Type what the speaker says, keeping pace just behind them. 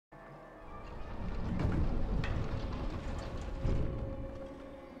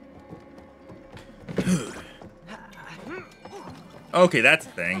Okay, that's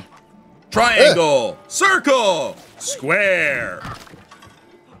the thing. Triangle, circle, square.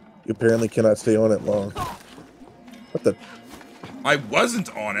 You apparently cannot stay on it long. What the? I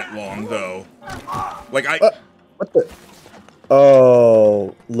wasn't on it long though. Like What the?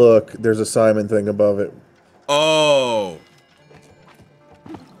 Oh, look, there's a Simon thing above it. Oh.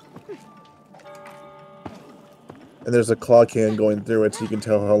 And there's a claw can going through it so you can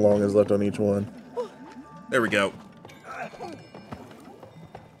tell how long is left on each one. There we go.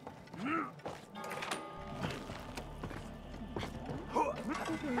 Oh,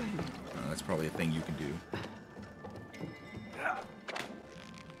 that's probably a thing you can do.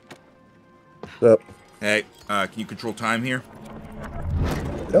 What's up? Hey, can you control time here?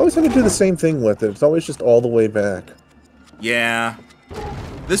 They always have to do the same thing with it. It's always just all the way back. Yeah.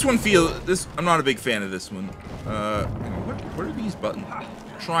 This one I'm not a big fan of this one. What are these buttons?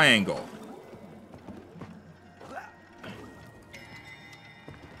 Triangle.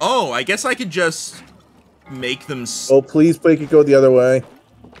 Oh, I guess I could just make them... Oh, please make it go the other way.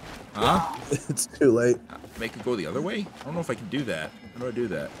 Huh? It's too late. Make it go the other way? I don't know if I can do that. How do I do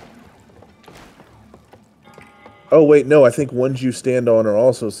that? Oh, wait, no, I think ones you stand on are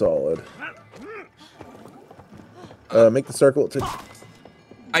also solid. Make the circle...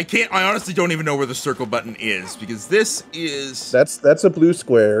 I honestly don't even know where the circle button is, because this is... That's a blue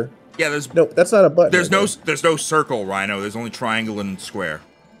square. Yeah, there's... No, that's not a button. There's no circle, Rhino. There's only triangle and square.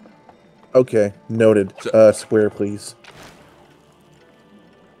 Okay, noted. Square, please.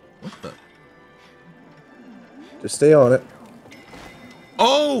 What the... Just stay on it.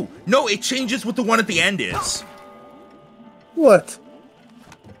 Oh! No, it changes what the one at the end is. What?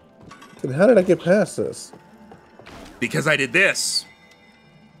 Then how did I get past this? Because I did this.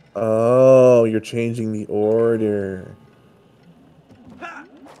 Oh, you're changing the order.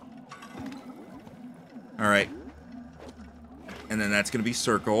 Alright. And then that's gonna be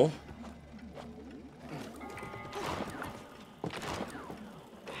circle.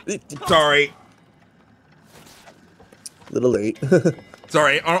 Sorry. Little late.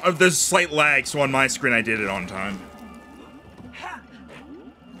 Sorry, there's slight lag, so on my screen I did it on time.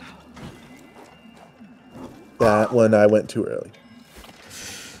 That one I went too early.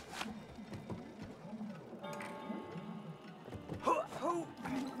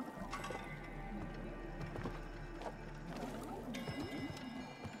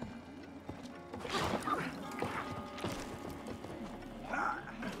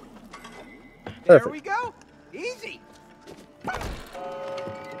 There we go. Easy.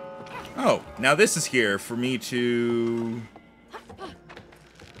 Oh, now this is here for me to...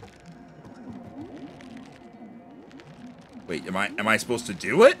 Wait, am I supposed to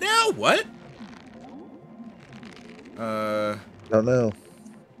do it now? What? I don't know.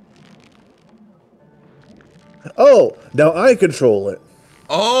 Oh, now I control it.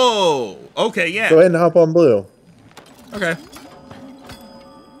 Oh, okay, yeah. Go ahead and hop on blue. Okay.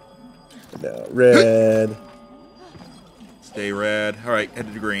 Now red. Stay red. All right,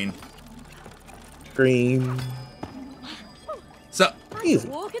 headed to green. Green. So easy.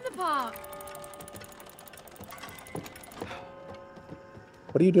 Walk in the park.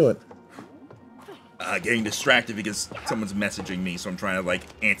 What are you doing? Getting distracted because someone's messaging me, so I'm trying to like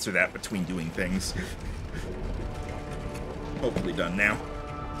answer that between doing things. Hopefully done now.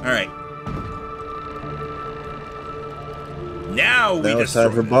 All right. Now it's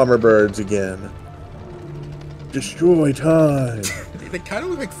time for bomber birds again. Destroy time. They kind of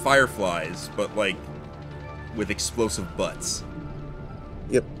look like fireflies, but like with explosive butts.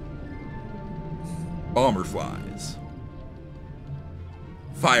 Yep. Bomber flies.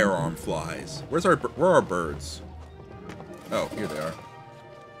 Firearm flies. Where are our birds? Oh, here they are.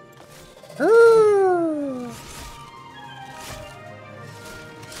 Ah.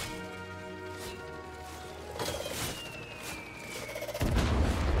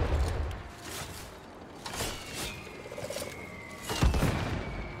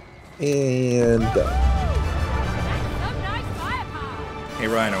 And done. Hey,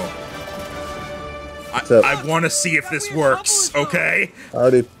 Rhino. I want to see if this works, okay?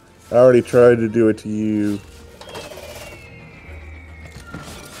 I already tried to do it to you.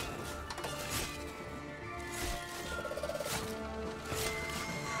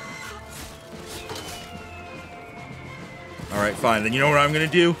 Alright, fine. Then you know what I'm gonna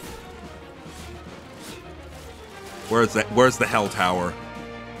do? Where's the hell tower?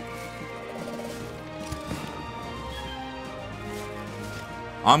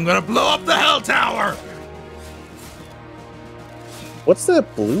 I'm gonna blow up the hell tower! What's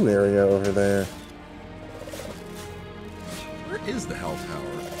that blue area over there? Where is the hell tower?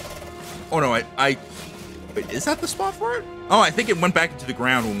 Oh no, Wait, is that the spot for it? Oh, I think it went back into the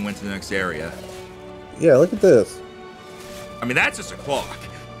ground when we went to the next area. Yeah, look at this. I mean, that's just a clock.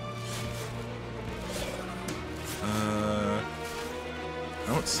 I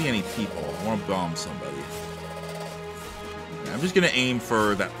don't see any people. I want to bomb somebody. I'm just gonna aim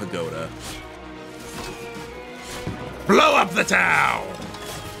for that pagoda. Blow up the town!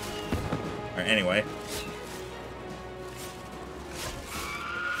 Alright, anyway.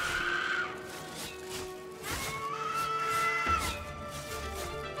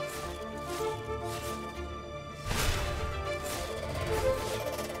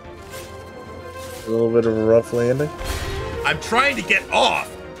 A little bit of a rough landing. I'm trying to get off!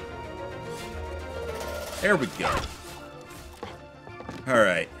 There we go.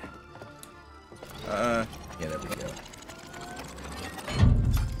 Alright. Yeah, there we go.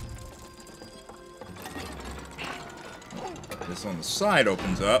 This on the side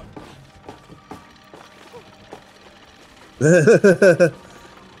opens up.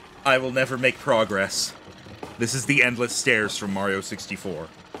 I will never make progress. This is the endless stairs from Mario 64.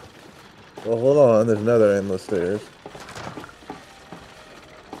 Well, hold on. There's another endless stairs.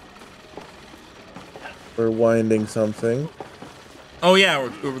 We're winding something. Oh yeah,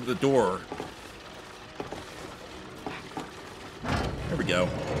 we're over the door. There we go.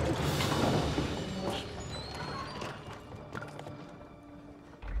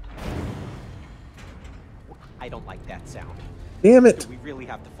 I don't like that sound. Damn it! Do we really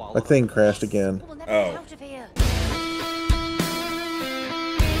have to follow My thing crashed again. We'll never Oh. get out of here.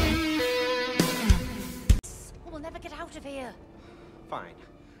 We'll never get out of here. Fine.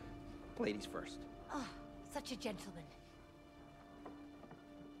 Ladies first. Oh, such a gentleman.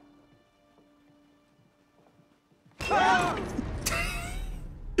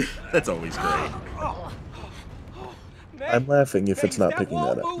 That's always great. I'm laughing if it's not picking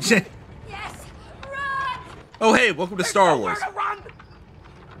that up. Yes! Run! Oh hey, welcome to Star Wars. Run!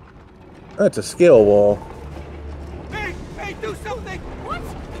 That's a scale wall. Hey, do something! What?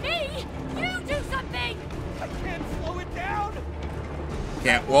 Me? You do something! I can't slow it down!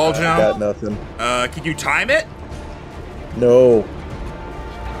 Can't wall Got jump. nothing. Can you time it? No.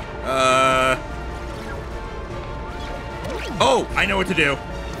 Oh, I know what to do.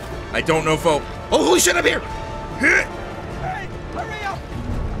 I don't know if I'll... Oh, holy shit, I'm here! Hey, hurry up!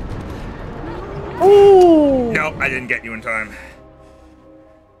 Oh! No, I didn't get you in time.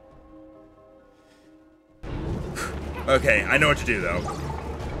 Okay, I know what to do, though.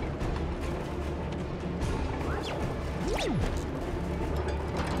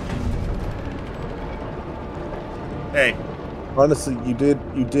 Hey. Honestly, you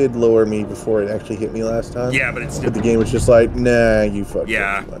did lower me before it actually hit me last time. Yeah, but it's But still... the game was just like, nah, you fucked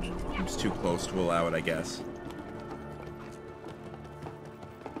Yeah. up too much. It was too close to allow it, I guess.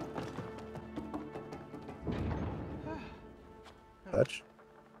 Touch.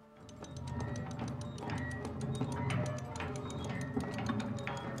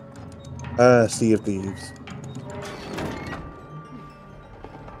 Sea of Thieves.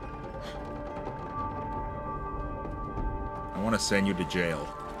 I want to send you to jail.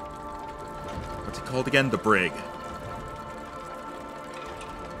 What's it called again? The Brig.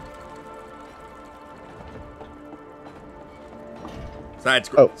 Side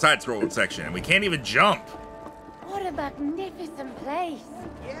scrolling section, and we can't even jump. What a magnificent place!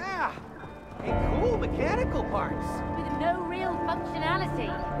 Yeah! Hey, cool mechanical parts! With no real functionality.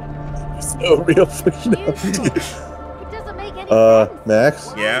 No real functionality. It doesn't make any sense.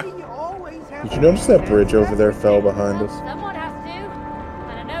 Max? Yeah? Why do you always have Did you to notice make that bridge over there fell behind us? Someone has to.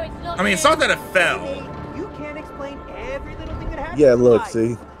 And I know it's not I mean, it's you. not that it fell. You can't explain every little thing that happens. Yeah, in look, life.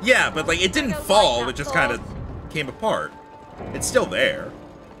 see? Yeah, but like it didn't fall, it just kind of came apart. It's still there.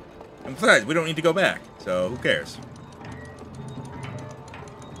 And besides, we don't need to go back, so who cares?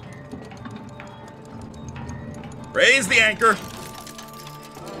 Raise the anchor!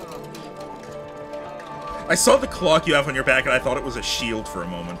 I saw the clock you have on your back and I thought it was a shield for a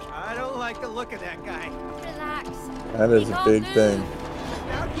moment. I don't like the look of that guy. Relax. That is He a can't big move. thing.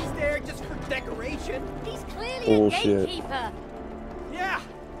 Now he's there just for decoration. He's clearly Bullshit. a gatekeeper. Yeah,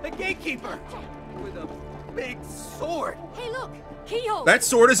 the gatekeeper with a big sword. Hey, look, keyhole. That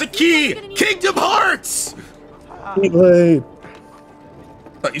sword is a key! Kingdom Hearts! Beyblade.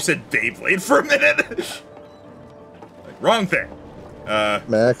 Thought you said Beyblade for a minute. Like, wrong thing.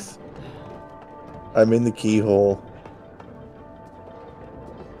 Max? I'm in the keyhole.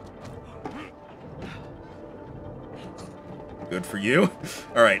 Good for you.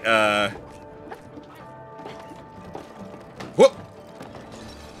 All right, whoop.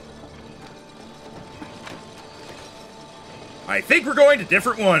 I think we're going to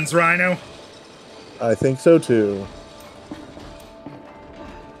different ones, Rhino. I think so too.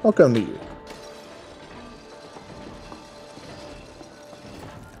 I'll come to you.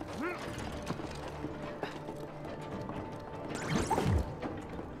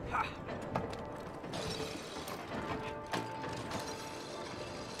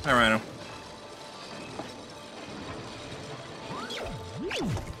 Hi, Rhino.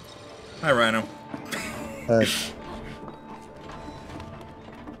 Hi, Rhino. Hi.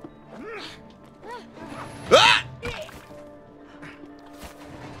 Ah!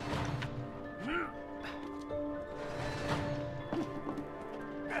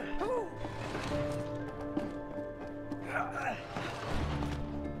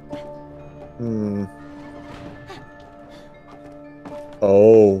 Hmm.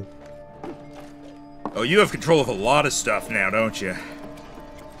 Oh. Oh, you have control of a lot of stuff now, don't you?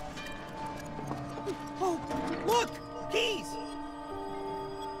 Oh, look! Keys!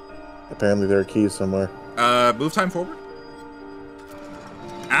 Apparently there are keys somewhere. Move time forward?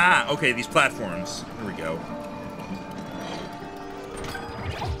 Ah, okay, these platforms. Here we go.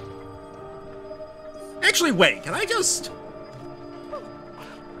 Actually, wait, can I just...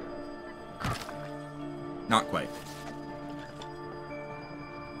 Not quite.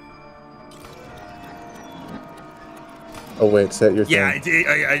 Oh wait, set your Yeah, thing.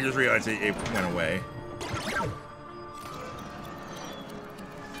 I just realized it went away.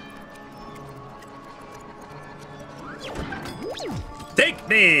 Take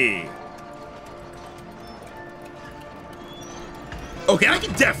me! Okay, I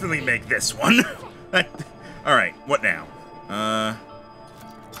can definitely make this one. Alright, what now?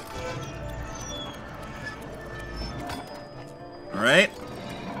 Alright.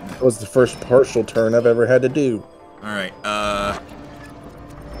 That was the first partial turn I've ever had to do. Alright,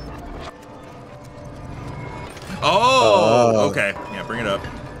 Oh! Okay. Yeah, bring it up.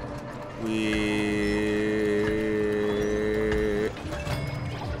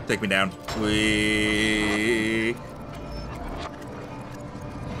 Take me down.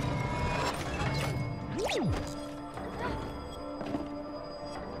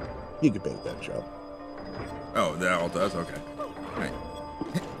 You could make that jump. Oh, that all does? Okay. Alright.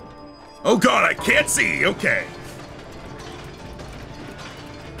 Oh god, I can't see! Okay.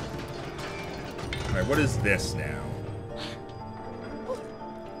 Alright, what is this now?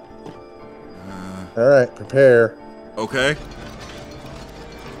 Alright, prepare. Okay.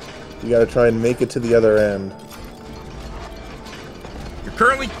 You gotta try and make it to the other end.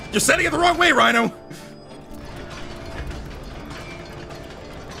 You're setting it the wrong way, Rhino!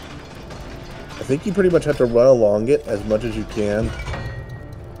 I think you pretty much have to run along it as much as you can.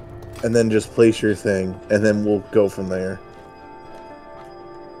 And then just place your thing. And then we'll go from there.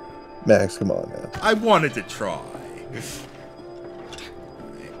 Max, come on now. I wanted to try.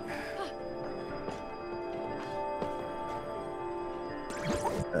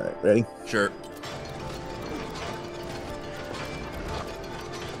 Alright, ready? Sure.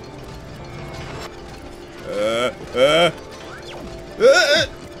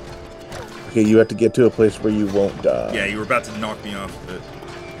 Okay, you have to get to a place where you won't die. Yeah, you were about to knock me off a bit.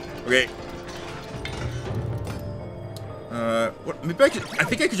 Okay. What? Maybe I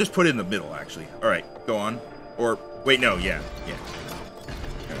think I could just put it in the middle, actually. All right, go on. Or wait, no, yeah.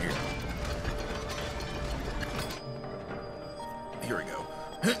 Right here. Here we go.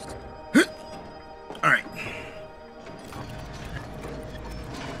 All right.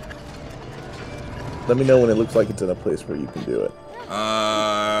 Let me know when it looks like it's in a place where you can do it.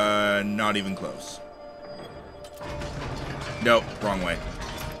 Not even close. Nope, wrong way.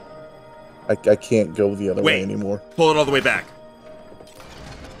 I can't go the other way Wait, anymore. pull it all the way back.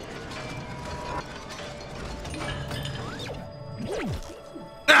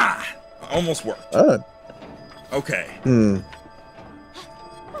 Ah! Almost worked. Ah. Okay. Hmm.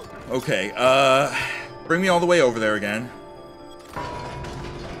 Okay, bring me all the way over there again.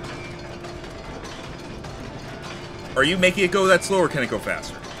 Are you making it go that slow, or can it go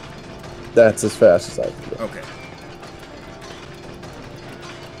faster? That's as fast as I can go. Okay.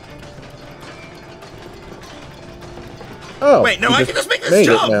 Oh, Wait, no, you I can just make this made it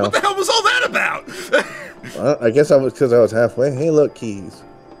jump! now. What the hell was all that about? Well, I guess I was because I was halfway. Hey, look, keys.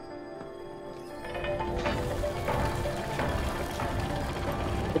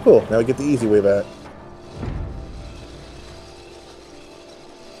 Oh, cool. Now we get the easy way back.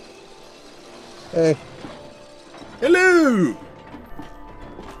 Hey. Hello!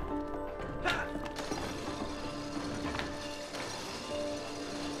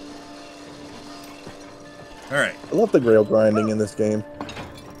 Alright. I love the grail grinding in this game.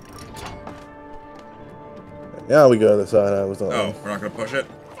 Now we go to the side I was on. Oh, we're not gonna push it?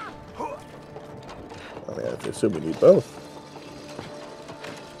 I mean, I assume we need both.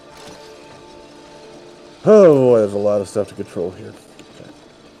 Oh, there's a lot of stuff to control here. Okay.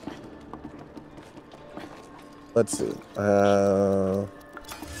 Let's see. A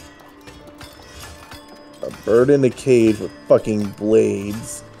bird in a cage with fucking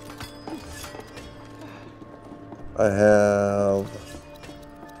blades. I have...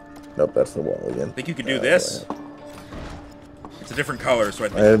 Nope, that's the wall again. I think you could do this. It's a different color, so I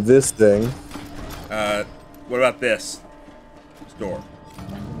think... I have this thing. What about this? This door.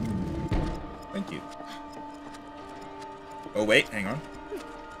 Thank you. Oh, wait, hang on.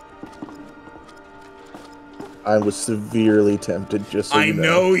 I was severely tempted, just so you know. I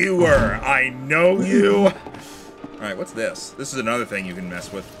know you were. I know you. Alright, what's this? This is another thing you can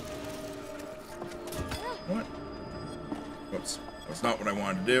mess with. What? Whoops. That's not what I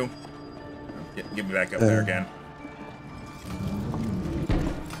wanted to do. Get me back up there again.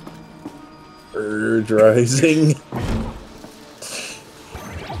 Urge rising.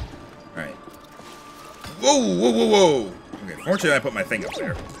 Alright. Whoa, whoa, whoa, whoa! Okay, fortunately I put my thing up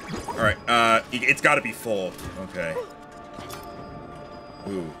there. Alright, it's gotta be full. Okay.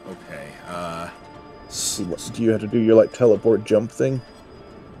 Ooh, okay. Do you have to do your, like, teleport jump thing?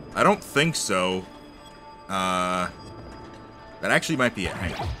 I don't think so. That actually might be it.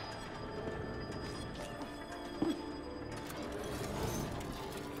 Hang on.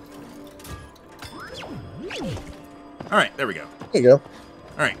 Alright, there we go. There you go.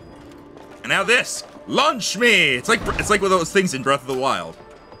 Alright. And now this! Launch me! It's like one of those things in Breath of the Wild.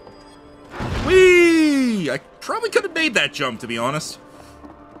 Whee! I probably could have made that jump, to be honest.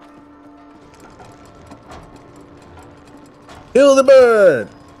 Kill the bird!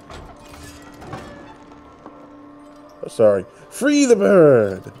 Oh, sorry. Free the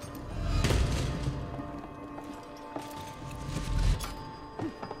bird!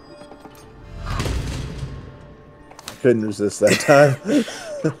 I couldn't resist that time.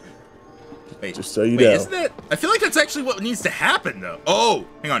 Wait, just so you know. Isn't it? I feel like that's actually what needs to happen, though. Oh,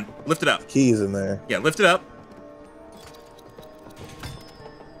 hang on. Lift it up. Keys in there. Yeah, lift it up.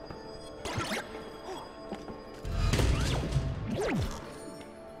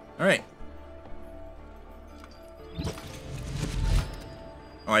 All right.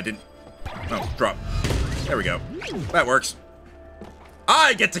 Oh, I didn't. Oh, drop. There we go. That works.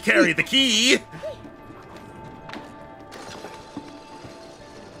 I get to carry the key.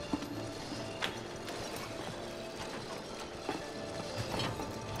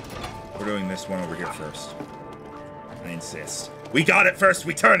 We're doing this one over here first. I insist. We got it first,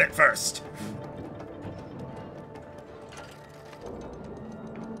 we turn it first!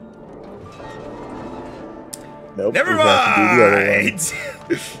 Nope. Never we have to do the other mind!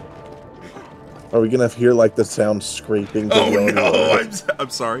 one. Are we gonna hear, like, the sound scraping? Oh no,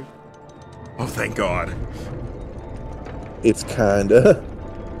 I'm sorry. Oh, thank God. It's kinda.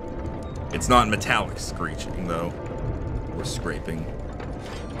 It's not metallic screeching, though. Or scraping.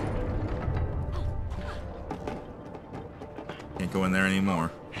 Can't go in there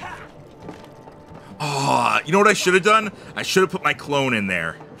anymore. Oh, you know what I should have done? I should have put my clone in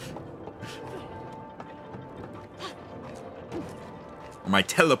there. My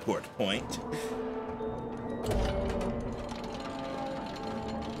teleport point.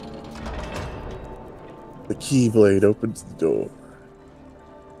 The keyblade opens the door.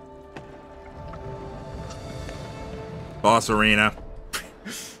 Boss arena.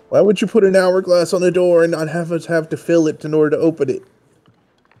 Why would you put an hourglass on the door and not have us have to fill it in order to open it?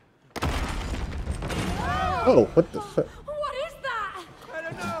 Oh, what the fuck? What is that? I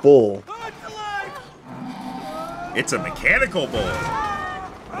don't know. Bull. Oh, it's alive! It's a mechanical bull.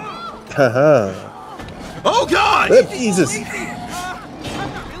 Haha. Oh God! Jesus.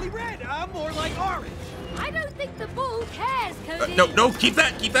 I'm not really red. I'm more like orange. I don't think the bull cares, Cody. No, keep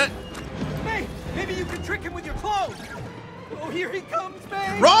that. Hey, maybe you can trick him with your clothes. Oh, here he comes,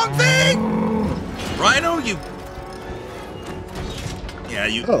 man. Wrong thing! Rhino, you... Yeah,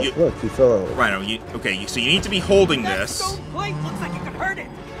 you... Oh, you... look, he fell over. Rhino, you... Okay, so you need to be holding That this. stone plate looks like it could hurt it.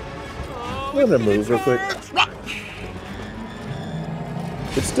 Oh, I'm gonna it move real quick. hurts.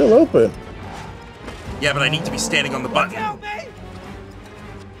 It's still open. Yeah, but I need to be standing on the Watch button. out, man.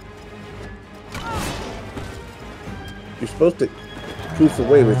 You're supposed to poof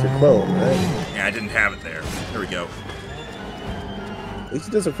away with your clone, right? Yeah, I didn't have it there. There we go. At least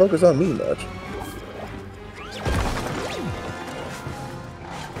it doesn't focus on me much.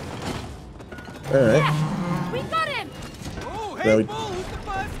 Alright. We got him. Oh, Now hey, we bull, who's the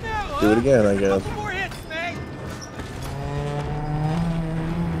boss now? do it again, I guess. Couple more hits, man.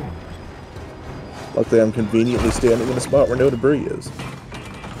 Luckily, I'm conveniently standing in a spot where no debris is.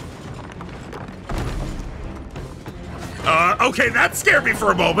 Okay, that scared me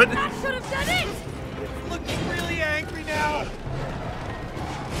for a moment. That should have done it! It's looking really angry now.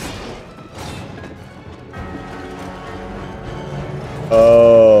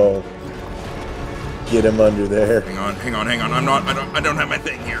 Oh. Get him under there. Hang on, hang on, hang on. I don't have my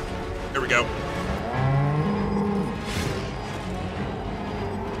thing here. Here we go.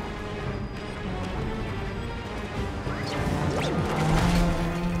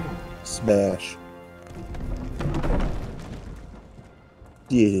 Smash.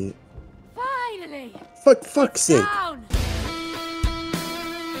 Yeah. Finally! Fuck's sake. Down!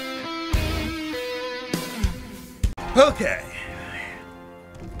 Okay.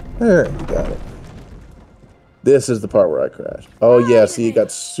 Alright, got it. This is the part where I crashed. Oh yeah, see, it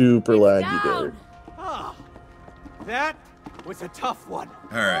got super laggy there. Ah, that was a tough one.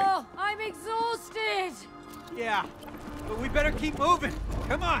 All right. Oh, I'm exhausted! Yeah, but we better keep moving.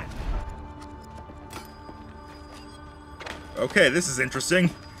 Come on. Okay, this is interesting.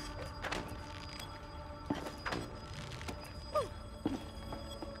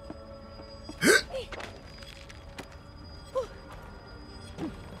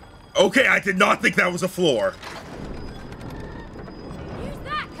 Okay, I did not think that was a floor. Use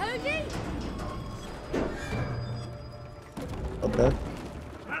that, Cody! Okay.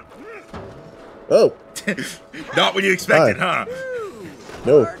 Oh, Not what you expected, huh?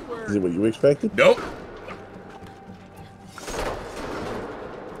 no. Is it what you expected? Nope.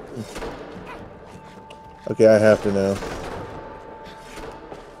 Okay, I have to know.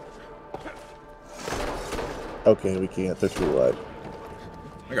 Okay, we can't. They're too wide.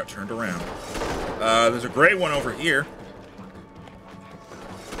 I got turned around. There's a gray one over here.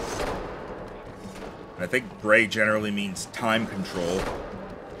 I think gray generally means time control.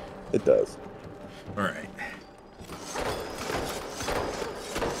 It does. All right.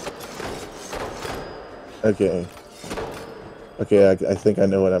 Okay. Okay, I think I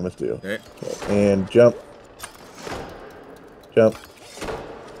know what I must do. Okay. Okay, and jump. Jump.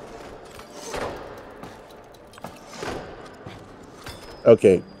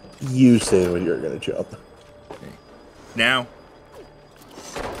 Okay, you say when you're gonna jump. Okay. Now.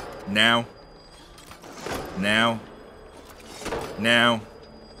 Now. Now. Now.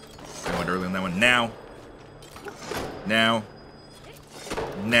 I went early on that one. Now. Now.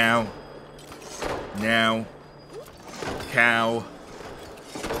 Now. Now. Cow.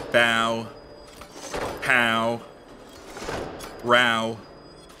 Bow. Pow. Row.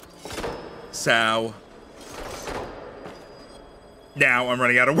 Sow. Now I'm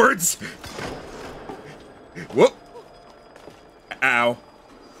running out of words. Whoop. Ow.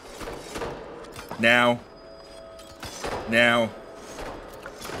 Now. Now.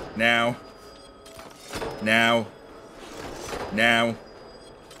 Now. Now. Now.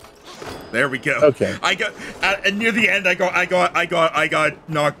 There we go. Okay. I got and near the end. I got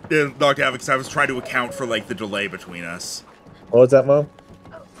knocked out because I was trying to account for like the delay between us. What was that, Mom?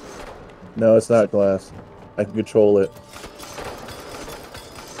 No, it's not glass. I can control it.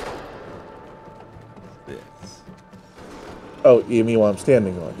 Oh, you mean while I'm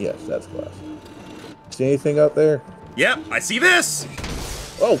standing on? Yes, that's glass. See anything out there? Yep, I see this.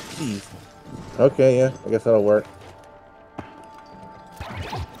 Oh, jeez. Okay, yeah, I guess that'll work.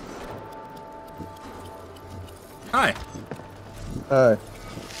 Hi. Hi.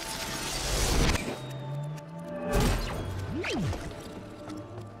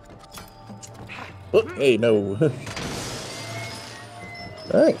 Oh, hey, no.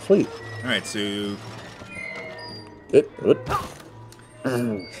 Alright, sweet. All right, so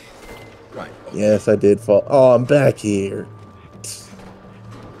right. Yes, I did fall. Oh, I'm back here.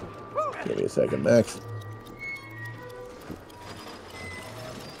 Give me a second, Max.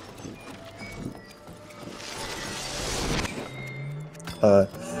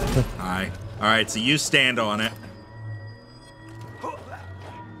 Hi. All right, so you stand on it.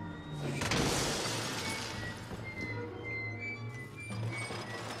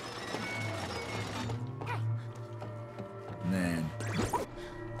 And then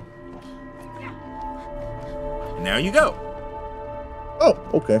now you go. Oh,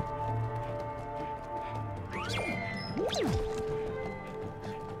 okay.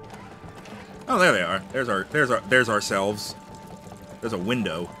 Oh, there they are. There's ourselves. There's a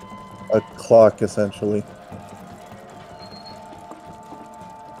window. A clock, essentially.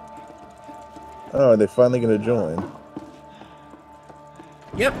 Oh, are they finally going to join?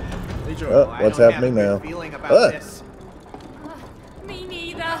 Yep. They joined. Oh, what's happening now? Feeling about Ah. this. Me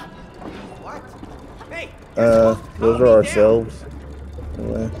neither. What? Hey. Those are ourselves.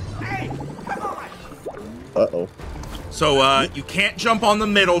 Anyway. Hey, come on. Uh-oh. So, you can't jump on the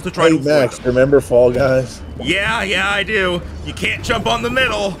middle to try Hey, to Max, avoid them. remember Fall Guys? Yeah, I do. You can't jump on the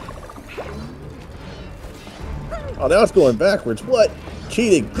middle. Oh, now it's going backwards. What?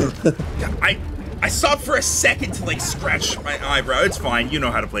 Cheating. I stopped for a second to, like, scratch my eyebrow. It's fine. You know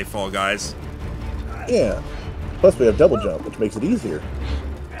how to play Fall Guys. Yeah. Plus, we have double jump, which makes it easier.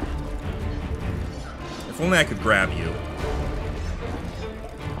 If only I could grab you.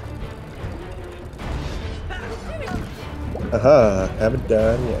 Aha. Haven't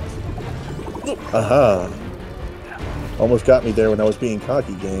died yet. Aha. Almost got me there when I was being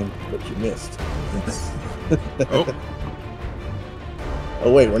cocky, game, but you missed. Oh.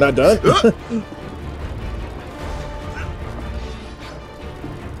 Oh, wait, we're not done?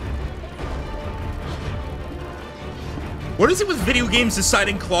 What is it with video games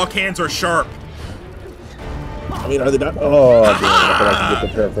deciding clock hands are sharp? I mean, are they not? Oh, damn, I thought I could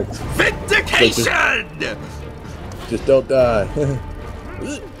get the perfect. Vindication! Just don't die.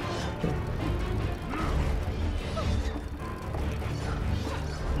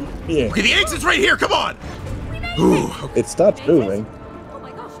 Yeah. Okay, the exit's right here. Come on. Ooh, okay. It stopped moving. Oh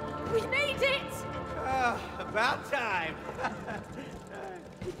my gosh, we made it! About time.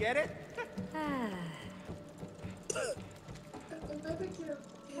 You get it?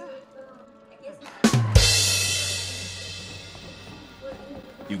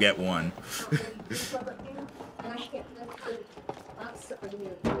 You get one.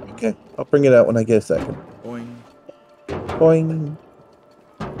 Okay, I'll bring it out when I get a second. Boing. Boing.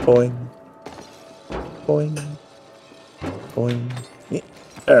 Boing. Boing. Boing. Yeah.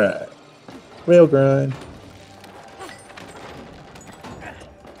 Alright. Rail grind.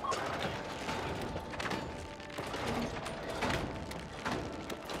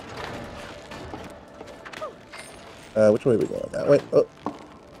 Which way are we going? That way? Oh.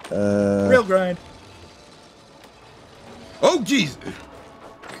 Rail grind. Oh, jeez.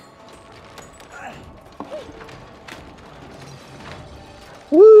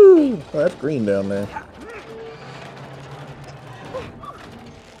 Woo! Oh, that's green down there.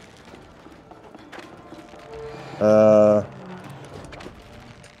 I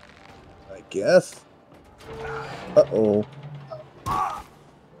guess. Uh-oh.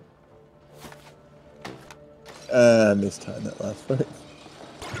 I mistimed that last part.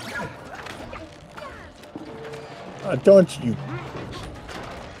 Don't you?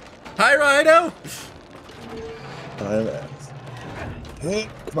 Hi, Rhino. I'm ass. Hey,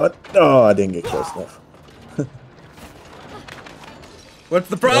 come on. Oh, I didn't get close enough. What's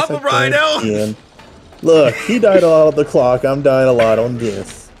the Yes, problem, I can. Rhino? Ian. Look, he died a lot on the clock. I'm dying a lot on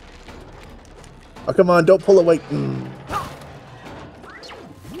this. Oh, come on. Don't pull away.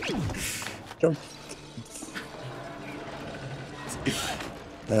 Jump.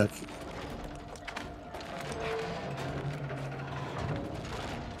 Okay.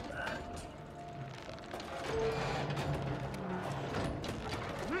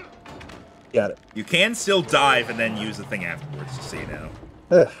 Got it. You can still dive and then use the thing afterwards, just so you know.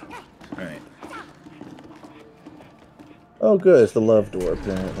 Ugh. Alright. Oh, good. It's the love door,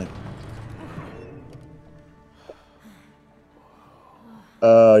 apparently.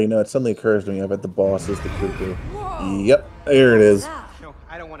 You know, it suddenly occurs to me. I bet the boss is the cuckoo. Yep, there it is. No,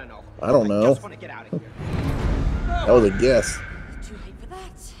 I don't want to know. I don't know. I just want to get out of here. That was a guess. Too late for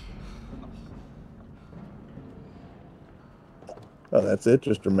that. Oh, that's it?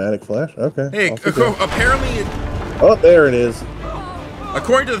 Just dramatic flash? Okay. Hey, off we go. apparently, Oh, there it is.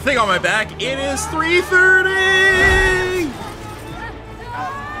 according to the thing on my back, it is 3:30!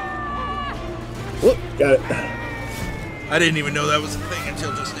 Whoop, got it. I didn't even know that was a thing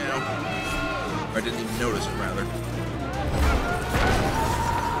until just now. Or I didn't even notice it, rather.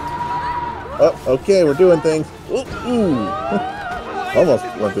 Oh, okay, we're doing things. Ooh, ooh. Almost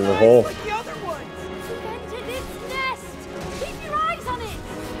went through the hole. Like the other ones. It's entered its nest. Keep your eyes on it.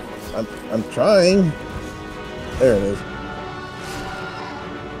 I'm trying. There it is.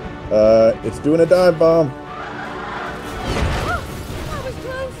 It's doing a dive bomb. That was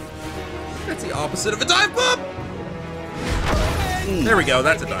close. That's the opposite of a dive bomb! There we go,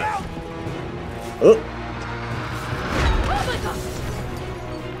 that's a dive. Oh, Oh my gosh.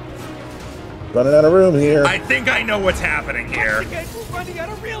 running out of room here. I think I know what's happening here. Again, we're running out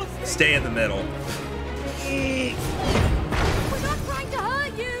of real estate. Stay in the middle. We're not trying to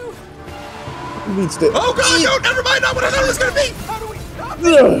hurt you. You mean stay. Oh god, no, never mind, not what I thought it was gonna be! How do we stop it?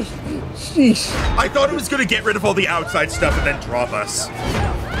 Ugh, sheesh. I thought it was gonna get rid of all the outside stuff and then drop us.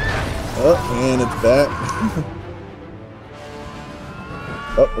 Oh, and it's back.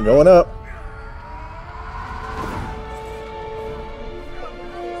 Oh, we're going up.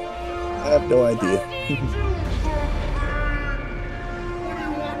 I have no idea.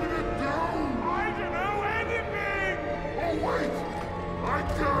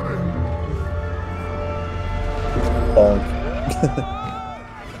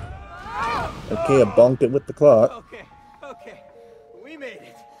 Okay, I bonked it with the clock. Okay, okay. We made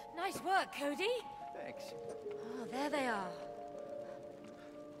it. Nice work, Cody. Thanks. Oh, there they are.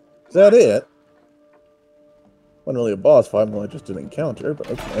 Is that it? Wasn't really a boss fight, more like just an encounter,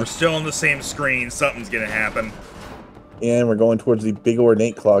 but okay. We're still on the same screen. Something's gonna happen. And we're going towards the big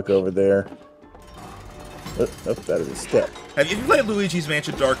ornate clock over there. Oh, that is a step. Have you played Luigi's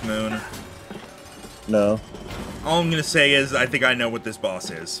Mansion Dark Moon? No. All I'm gonna say is I think I know what this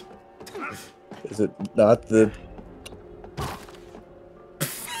boss is. Is it not the...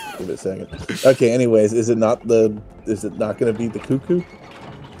 Give it a second. Okay, anyways, is it not going to be the cuckoo?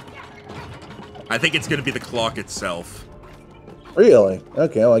 I think it's gonna be the clock itself. Really?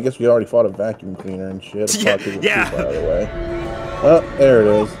 Okay, well, I guess we already fought a vacuum cleaner and shit. The clock is a Yeah. cuckoo, by the way. Oh, there it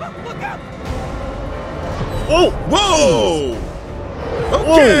is. Oh! Whoa!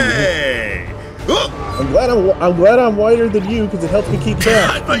 Okay! Oh! I'm glad I'm whiter than you because it helps me keep track.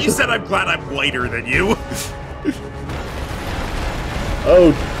 I thought you said I'm glad I'm whiter than you.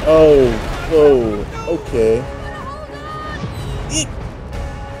 Oh, okay. Eek.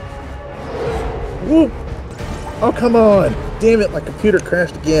 Whoop. Oh, come on. Damn it, my computer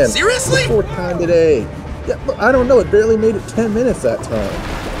crashed again. Seriously? The fourth time today. Yeah, look, I don't know, it barely made it 10 minutes that time.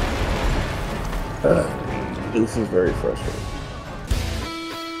 This is very frustrating.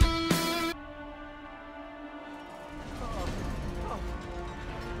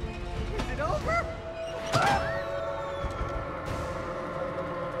 Is it over?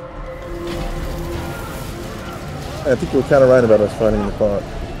 I think you were kind of right about us finding the clock.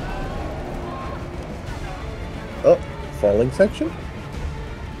 Oh, falling section?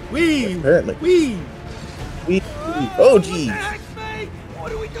 Wee! Apparently. Wee! Oh, geez. What the heck, May?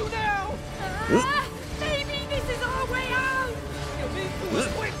 What do we do now? Maybe this is our way out. You mean to a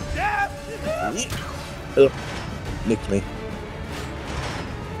quick death? Ugh. Nicked me.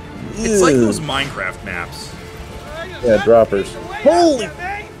 It's like Ew. those Minecraft maps. Yeah, droppers. Holy!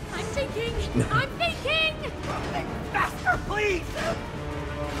 I'm I'm thinking. I'm thinking. faster, please!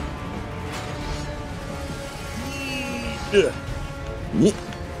 Yep.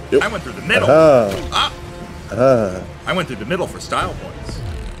 I went through the middle. Aha. Ah! I went through the middle for style points.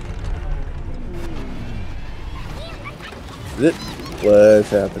 What's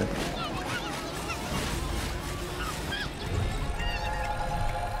happening?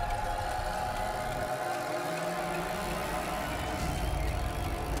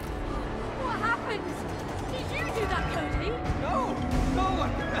 What happened? Did you do that, Cody? No!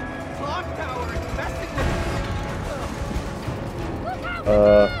 Clocktower is messing with Look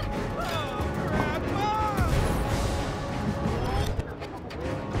out!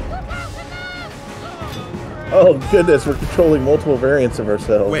 Oh goodness, we're controlling multiple variants of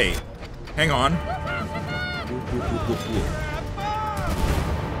ourselves. Wait. Hang on. I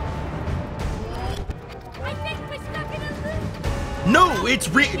think we're stuck in a loop. No, it's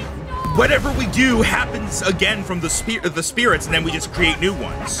whatever we do happens again from the spirits, and then we just create new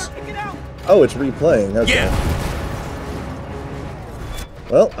ones. Oh, it's replaying. Okay. Yeah.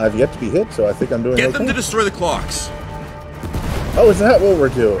 Well, I've yet to be hit, so I think I'm doing Get okay. them to destroy the clocks. Oh, is that what we're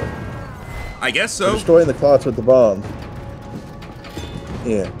doing? I guess We're so. destroying the clocks with the bomb.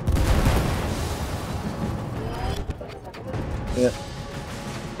 Yeah. Yeah.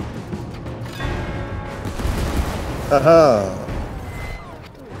 Aha.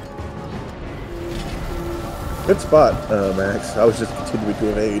 Good spot, Max. I was just continuing to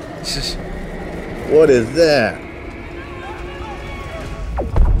evade. What is that?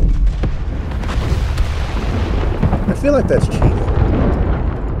 I feel like that's cheating.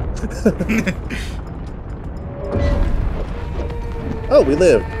 Oh, we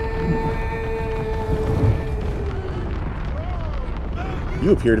lived.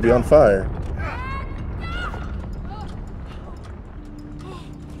 You appear to be on fire.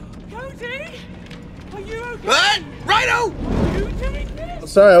 Cody? Are you okay? What? Rhino! Are you doing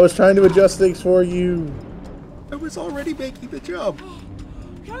this? Sorry, I was trying to adjust things for you. I was already making the jump.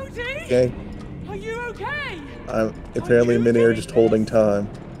 Cody? Okay. Are you okay? I'm apparently in midair just holding time.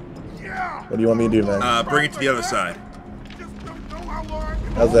 What do you want me to do, man? Bring it to the other side.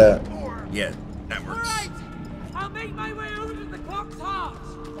 How's that? Yeah, that works. Right. I'll make my way over to the clock's heart.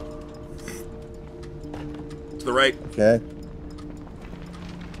 To the right. Okay.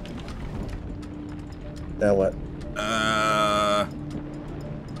 Now what? I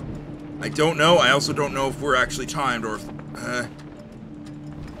don't know. I also don't know if we're actually timed or if,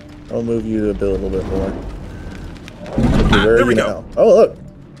 I'll move you a little bit more. Okay, where there are we you go. now? Oh, look.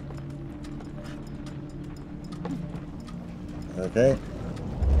 Okay.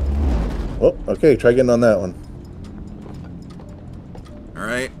 Oh, okay. Try getting on that one.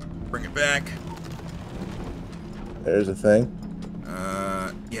 Alright, bring it back. There's a thing.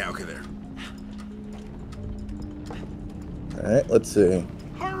 Yeah, okay, there. Alright, let's see.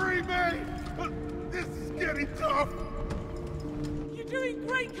 Hurry, mate! This is getting tough. You're doing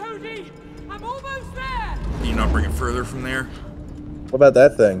great, Cody. I'm almost there. Can you not bring it further from there? What about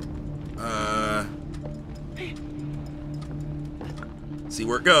that thing? See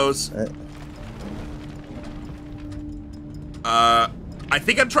where it goes. Alright. I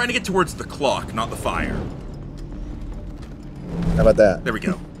think I'm trying to get towards the clock, not the fire. How about that? There we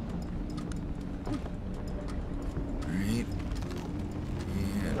go. Alright.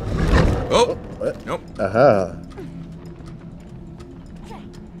 And... Oh! What? Nope. Aha.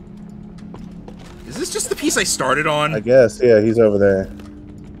 Is this just the piece I started on? I guess, yeah, he's over there.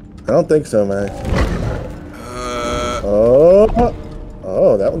 I don't think so, man. Oh!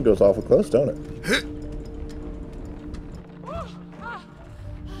 Oh, that one goes awful close, don't it?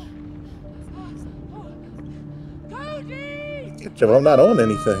 Cody! Good job, I'm not on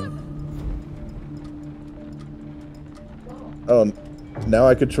anything. Oh, now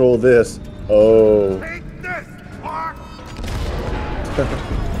I control this. Oh. Take this, Mark!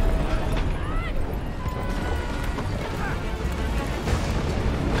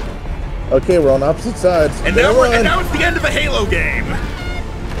 Okay, we're on opposite sides. And Better now run. it's the end of a Halo game!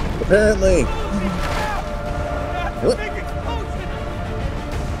 Apparently. What? Big explosion!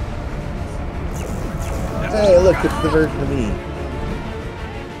 Hey, look, it's the version of me.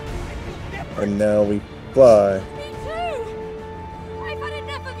 And now we fly. Me too. I've had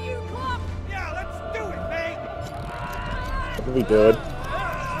enough of you, Clock. Yeah, let's do it, mate! What are we doing?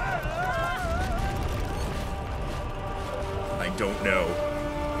 I don't know.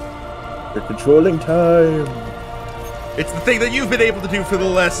 You're controlling time. It's the thing that you've been able to do for the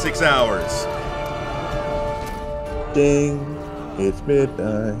last 6 hours. Ding. It's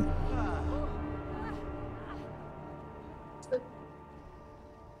midnight.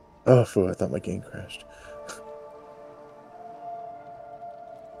 Oh, phew, I thought my game crashed.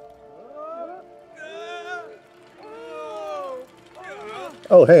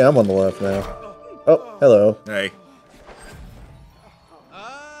 Oh, hey, I'm on the left now. Oh, hello. Hey.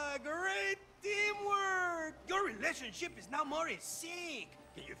 Great teamwork! Your relationship is now more in sync.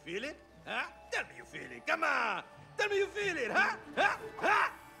 Can you feel it? Huh? Tell me you feel it. Come on. Tell me you feel it, huh? Huh? Huh?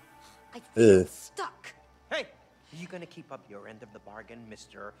 I feel Ugh. stuck. Hey, you gonna keep up your end of the bargain,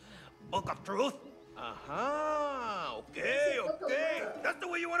 Mr. Book of Truth? Uh-huh. Okay, okay. That's the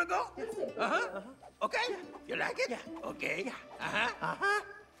way you wanna go? Uh-huh. Okay. You like it? Yeah. Okay. Yeah. Uh-huh. Uh-huh.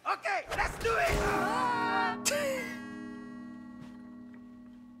 Okay, let's do it!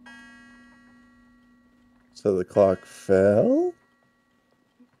 So the clock fell?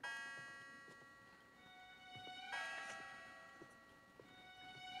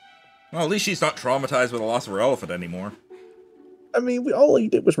 Well, at least she's not traumatized with the loss of her elephant anymore. I mean, all he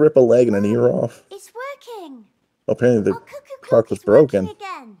did was rip a leg and an ear off. It's working. Apparently the Our cuckoo clock was is working broken.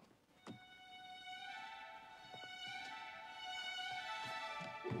 again.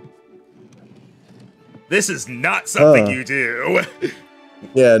 This is not something you do.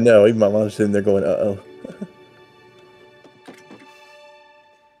 Yeah, no, even my mom's sitting there going, uh-oh.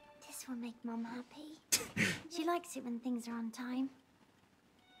 This will make Mum happy. She likes it when things are on time.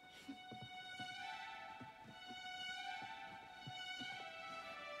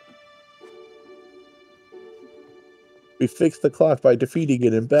 We fixed the clock by defeating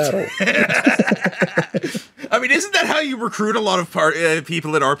it in battle. I mean, isn't that how you recruit a lot of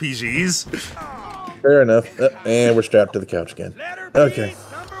people in RPGs? Fair enough. And we're strapped to the couch again. Letter Okay.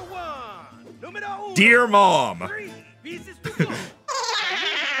 piece number 1. Numero uno. Dear Mom. 3 pieces to go.